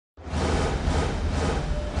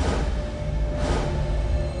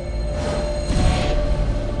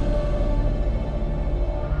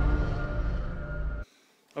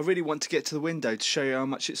really want to get to the window to show you how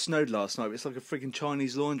much it snowed last night. It's like a frigging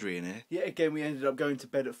Chinese laundry in here. Yet again, we ended up going to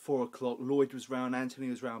bed at 4 o'clock. Lloyd was round, Anthony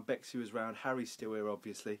was round, Bexy was round, Harry's still here,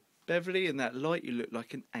 obviously. Beverly, in that light, you look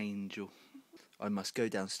like an angel. I must go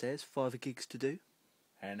downstairs, 5 gigs to do.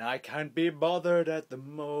 And I can't be bothered at the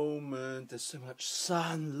moment. There's so much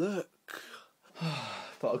sun, look.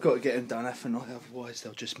 But I've got to get them done, haven't I? Otherwise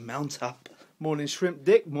they'll just mount up. Morning shrimp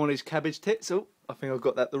dick, morning cabbage tits. Oh, I think I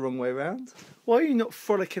got that the wrong way round. Why are you not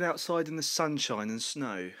frolicking outside in the sunshine and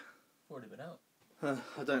snow? Already been out.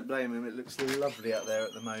 I don't blame him, it looks lovely out there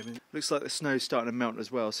at the moment. Looks like the snow's starting to melt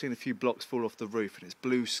as well. I've seen a few blocks fall off the roof and it's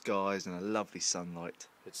blue skies and a lovely sunlight.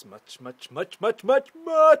 It's much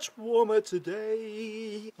warmer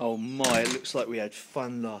today. Oh my, it looks like we had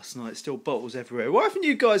fun last night. Still bottles everywhere. Why haven't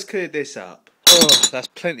you guys cleared this up? Oh, that's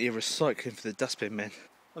plenty of recycling for the dustbin men.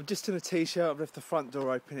 I'm just in a t-shirt, I've left the front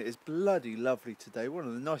door open. It is bloody lovely today, one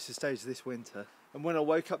of the nicest days of this winter. And when I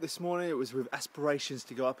woke up this morning, it was with aspirations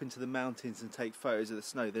to go up into the mountains and take photos of the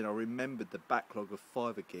snow. Then I remembered the backlog of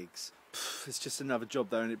 5 gigs. It's just another job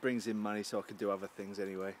though, and it brings in money so I can do other things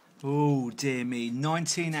anyway. Oh dear me,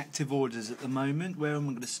 19 active orders at the moment. Where am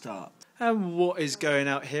I going to start? And what is going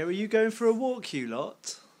out here? Are you going for a walk, you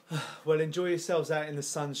lot? Well, enjoy yourselves out in the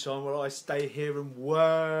sunshine while I stay here and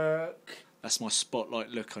work. That's my spotlight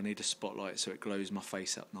look. I need a spotlight so it glows my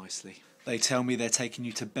face up nicely. They tell me they're taking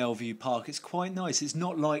you to Bellevue Park. It's quite nice. It's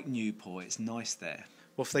not like Newport. It's nice there.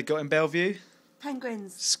 What have they got in Bellevue?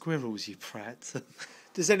 Penguins. Squirrels, you prat.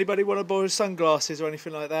 Does anybody want to borrow sunglasses or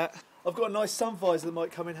anything like that? I've got a nice sun visor that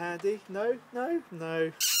might come in handy. No? No?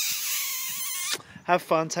 No. Have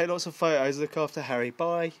fun. Take lots of photos. Look after Harry.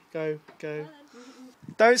 Bye. Go. Go.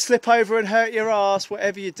 Don't slip over and hurt your ass,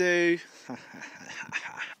 whatever you do.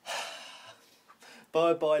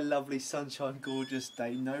 Bye bye, lovely sunshine, gorgeous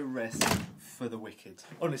day. No rest for the wicked.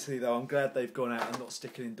 Honestly though, I'm glad they've gone out and not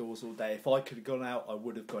sticking indoors all day. If I could have gone out, I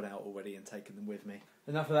would have gone out already and taken them with me.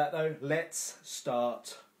 Enough of that though, let's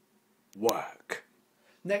start work.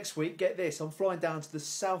 Next week, get this, I'm flying down to the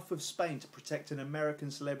south of Spain to protect an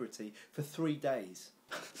American celebrity for 3 days.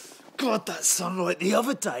 God, that sunlight. The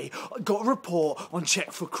other day, I got a report on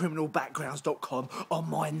checkforcriminalbackgrounds.com on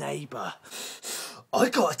my neighbour. I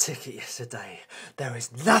got a ticket yesterday. There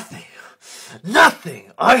is nothing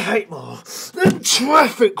I hate more than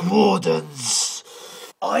traffic wardens.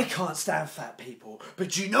 I can't stand fat people,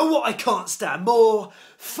 but you know what I can't stand more?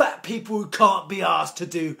 Fat people who can't be asked to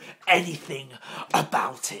do anything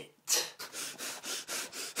about it.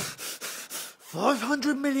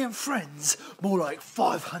 500 million friends, more like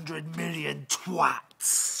 500 million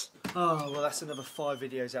twats. Oh, well, that's another 5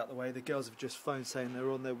 videos out the way. The girls have just phoned saying they're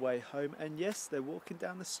on their way home. And yes, they're walking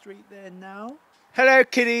down the street there now. Hello,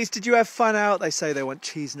 kiddies. Did you have fun out? They say they want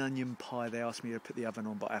cheese and onion pie. They asked me to put the oven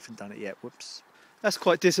on, but I haven't done it yet. Whoops. That's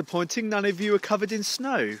quite disappointing. None of you are covered in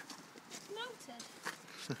snow. Melted.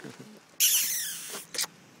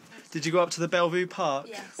 Did you go up to the Bellevue Park?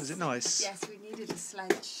 Yes. Was it nice? Yes, we needed a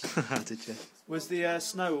sledge. Did you? Was the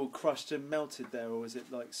snow all crushed and melted there, or was it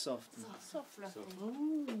like soft? Soft, fluffy.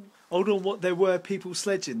 Ooh. Hold on, what? There were people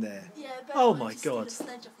sledging there? Yeah, oh my God. A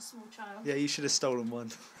sledge off a small child. Yeah, you should have stolen one.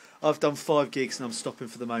 I've done 5 gigs and I'm stopping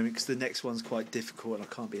for the moment because the next one's quite difficult and I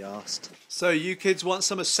can't be asked. So you kids want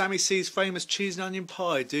some of Sammy C's famous cheese and onion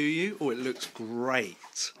pie, do you? Oh, it looks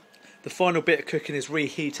great. The final bit of cooking is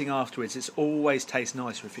reheating afterwards. It always tastes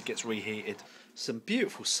nicer if it gets reheated. Some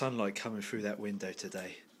beautiful sunlight coming through that window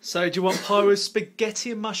today. So do you want pie with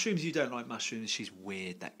spaghetti and mushrooms? You don't like mushrooms. She's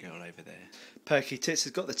weird, that girl over there. Perky Tits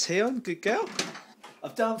has got the tea on. Good girl.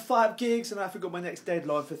 I've done 5 gigs and I forgot my next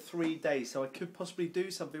deadline for 3 days, so I could possibly do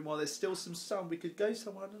something while there's still some sun. We could go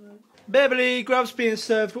somewhere, I don't know. Beverly, grub's being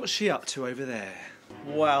served. What's she up to over there?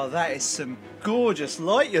 Wow, that is some gorgeous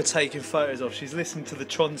light you're taking photos of. She's listening to the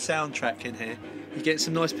Tron soundtrack in here. You get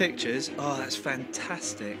some nice pictures? Oh, that's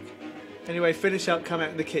fantastic. Anyway, finish up, come out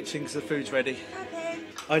in the kitchen because the food's ready. Okay.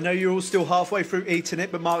 I know you're all still halfway through eating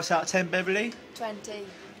it, but marks out of 10, Beverly. 20.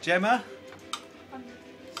 Gemma?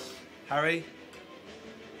 Harry?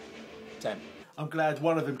 10. I'm glad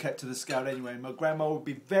one of them kept to the scale anyway. My grandma would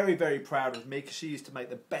be very, very proud of me because she used to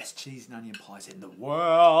make the best cheese and onion pies in the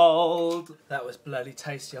world. That was bloody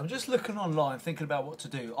tasty. I'm just looking online thinking about what to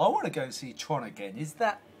do. I want to go and see Tron again. Is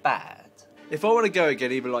that bad? If I want to go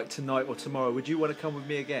again, either like tonight or tomorrow, would you want to come with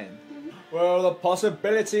me again? Well, the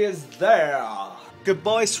possibility is there.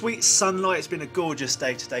 Goodbye, sweet sunlight. It's been a gorgeous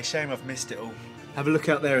day today. Shame I've missed it all. Have a look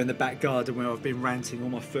out there in the back garden where I've been ranting all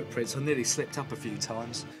my footprints. I nearly slipped up a few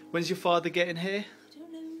times. When's your father getting here? I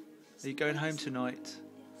don't know. Are you going home tonight?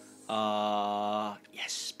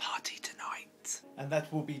 Yes, party tonight. And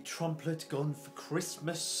that will be Trumplet gone for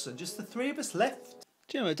Christmas and just the 3 of us left.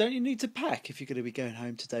 Gemma, don't you need to pack if you're going to be going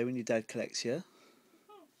home today when your dad collects you?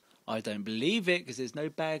 I don't believe it, because there's no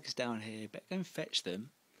bags down here. Better go and fetch them.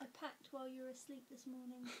 I packed while you were asleep this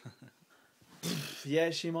morning. Yeah,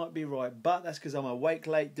 she might be right, but that's because I'm awake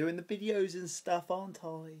late doing the videos and stuff, aren't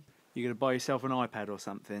I? You're going to buy yourself an iPad or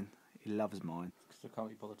something? He loves mine. Because I can't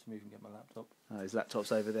be bothered to move and get my laptop. Oh, his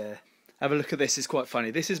laptop's over there. Have a look at this, it's quite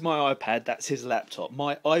funny. This is my iPad, that's his laptop.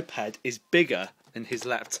 My iPad is bigger than his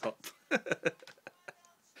laptop.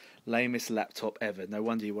 Lamest laptop ever. No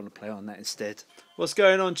wonder you want to play on that instead. What's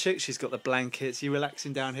going on, chick? She's got the blankets. You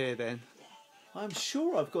relaxing down here then? I'm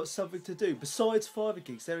sure I've got something to do. Besides 5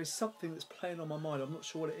 gigs, there is something that's playing on my mind. I'm not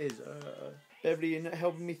sure what it is. Beverly, you're not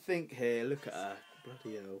helping me think here. Look at her.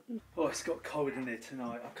 Bloody hell. Oh, it's got cold in here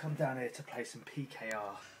tonight. I've come down here to play some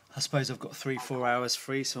PKR. I suppose I've got 3-4 hours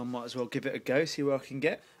free, so I might as well give it a go, see where I can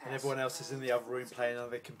get. And everyone else is in the other room playing on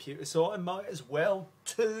their computer, so I might as well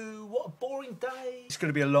too. What a boring day. It's going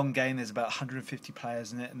to be a long game. There's about 150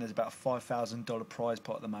 players in it, and there's about a $5,000 prize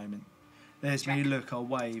pot at the moment. There's me, look, I'll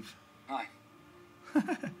wave. Hi.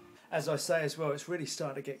 As I say as well, it's really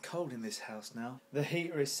starting to get cold in this house now. The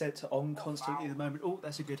heater is set to on constantly at the moment. Oh,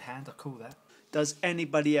 that's a good hand, I call that. Does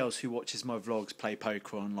anybody else who watches my vlogs play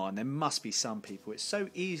poker online? There must be some people. It's so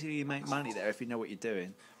easy to make money there if you know what you're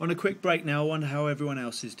doing. On a quick break now, I wonder how everyone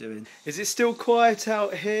else is doing. Is it still quiet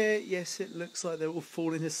out here? Yes, it looks like they're all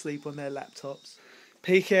falling asleep on their laptops.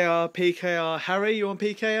 PKR, PKR. Harry, you on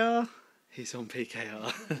PKR? He's on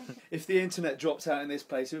PKR. If the internet drops out in this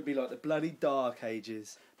place, it would be like the bloody dark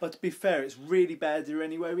ages. But to be fair, it's really bad here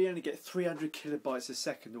anyway. We only get 300 kilobytes a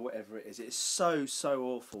second or whatever it is. It's so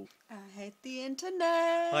awful. I hate the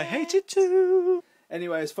internet. I hate it too.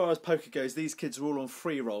 Anyway, as far as poker goes, these kids are all on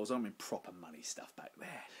free rolls. I'm in proper money stuff back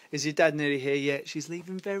there. Is your dad nearly here yet? She's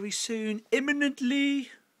leaving very soon. Imminently.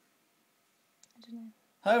 I don't know.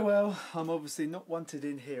 Oh well, I'm obviously not wanted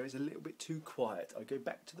in here. It's a little bit too quiet. I go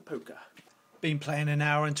back to the poker. Been playing an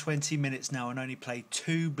hour and 20 minutes now and only played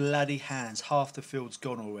 2 bloody hands. Half the field's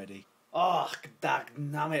gone already. Oh,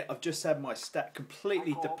 dagnammit. I've just had my stack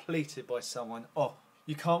completely depleted by someone. Oh,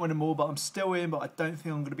 you can't win them all, but I'm still in, but I don't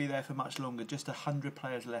think I'm going to be there for much longer. Just 100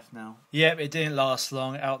 players left now. Yep, it didn't last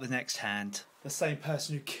long. Out the next hand. The same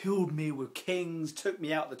person who killed me with kings took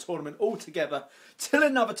me out of the tournament altogether. Till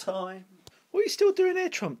another time. What are you still doing here,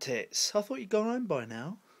 Trump tits? I thought you'd gone home by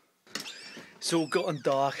now. It's all gotten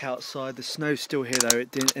dark outside. The snow's still here though.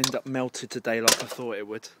 It didn't end up melted today like I thought it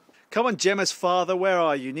would. Come on, Gemma's father, where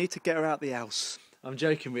are you? Need to get her out the house. I'm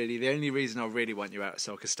joking really. The only reason I really want you out is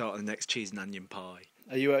so I can start on the next cheese and onion pie.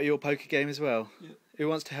 Are you at your poker game as well? Yeah. Who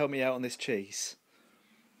wants to help me out on this cheese?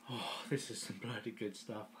 Oh, this is some bloody good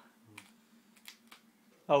stuff.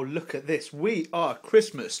 Oh, look at this. We are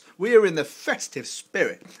Christmas. We are in the festive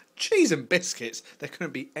spirit. Cheese and biscuits. There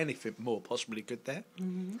couldn't be anything more possibly good there.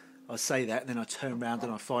 Mm-hmm. I say that and then I turn around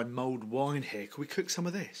and I find mulled wine here. Can we cook some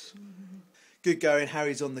of this? Mm-hmm. Good going.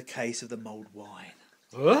 Harry's on the case of the mulled wine.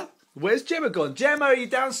 Huh? Where's Gemma gone? Gemma, are you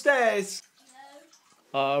downstairs?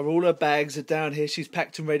 No. All her bags are down here. She's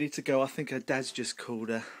packed and ready to go. I think her dad's just called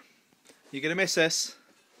her. You going to miss us?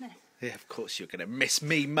 No. Yeah, of course you're going to miss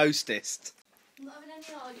me mostest. I'm not having any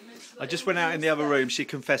arguments. I just went out in the other room. She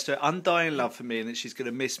confessed her undying love for me and that she's going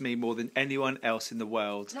to miss me more than anyone else in the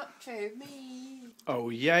world. Not true, me. Oh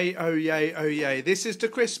yay, oh yay, oh yay. This is to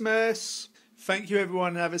Christmas. Thank you everyone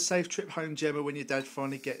and have a safe trip home, Gemma, when your dad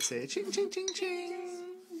finally gets here. Ching, ching, ching, ching.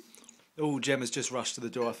 Oh, Gemma's just rushed to the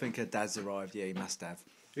door. I think her dad's arrived. Yeah, he must have.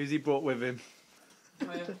 Who's he brought with him?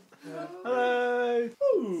 Hello.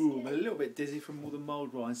 Ooh, I'm a little bit dizzy from all the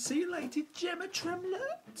mulled wine. See you later, Gemma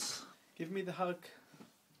Tremlett. Give me the hug.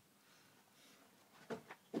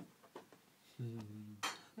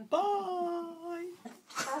 Bye.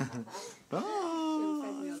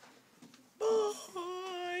 Bye.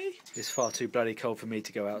 Bye. It's far too bloody cold for me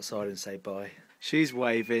to go outside and say bye. She's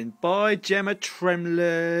waving. Bye, Gemma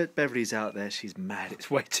Tremlett. Beverly's out there. She's mad. It's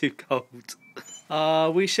way too cold.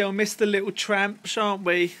 We shall miss the little tramp, shan't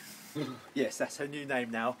we? Yes, that's her new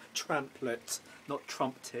name now. Tramplet, not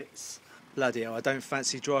Trump tits. Bloody hell, I don't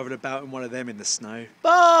fancy driving about in one of them in the snow.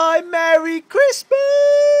 Bye, Merry Christmas!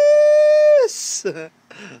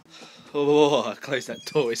 Oh, I closed that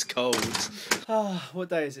door, it's cold. What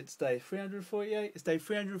day is it today? 348? It's day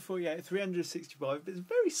 348, 365. It's a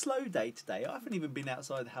very slow day today. I haven't even been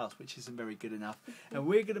outside the house, which isn't very good enough. And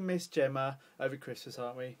we're going to miss Gemma over Christmas,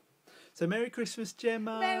 aren't we? So Merry Christmas,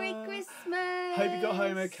 Gemma. Merry Christmas. Hope you got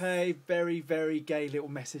home okay. Very, very gay little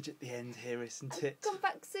message at the end here, isn't it? Come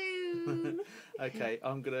back soon. Okay,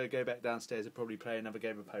 I'm going to go back downstairs and probably play another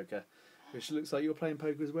game of poker. Which looks like you're playing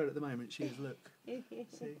poker as well at the moment. Cheers, look.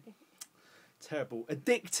 See? Terrible.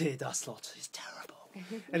 Addicted, us lot. It's terrible.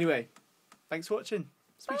 Anyway, thanks for watching.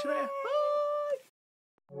 Speak to you later.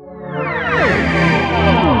 Bye.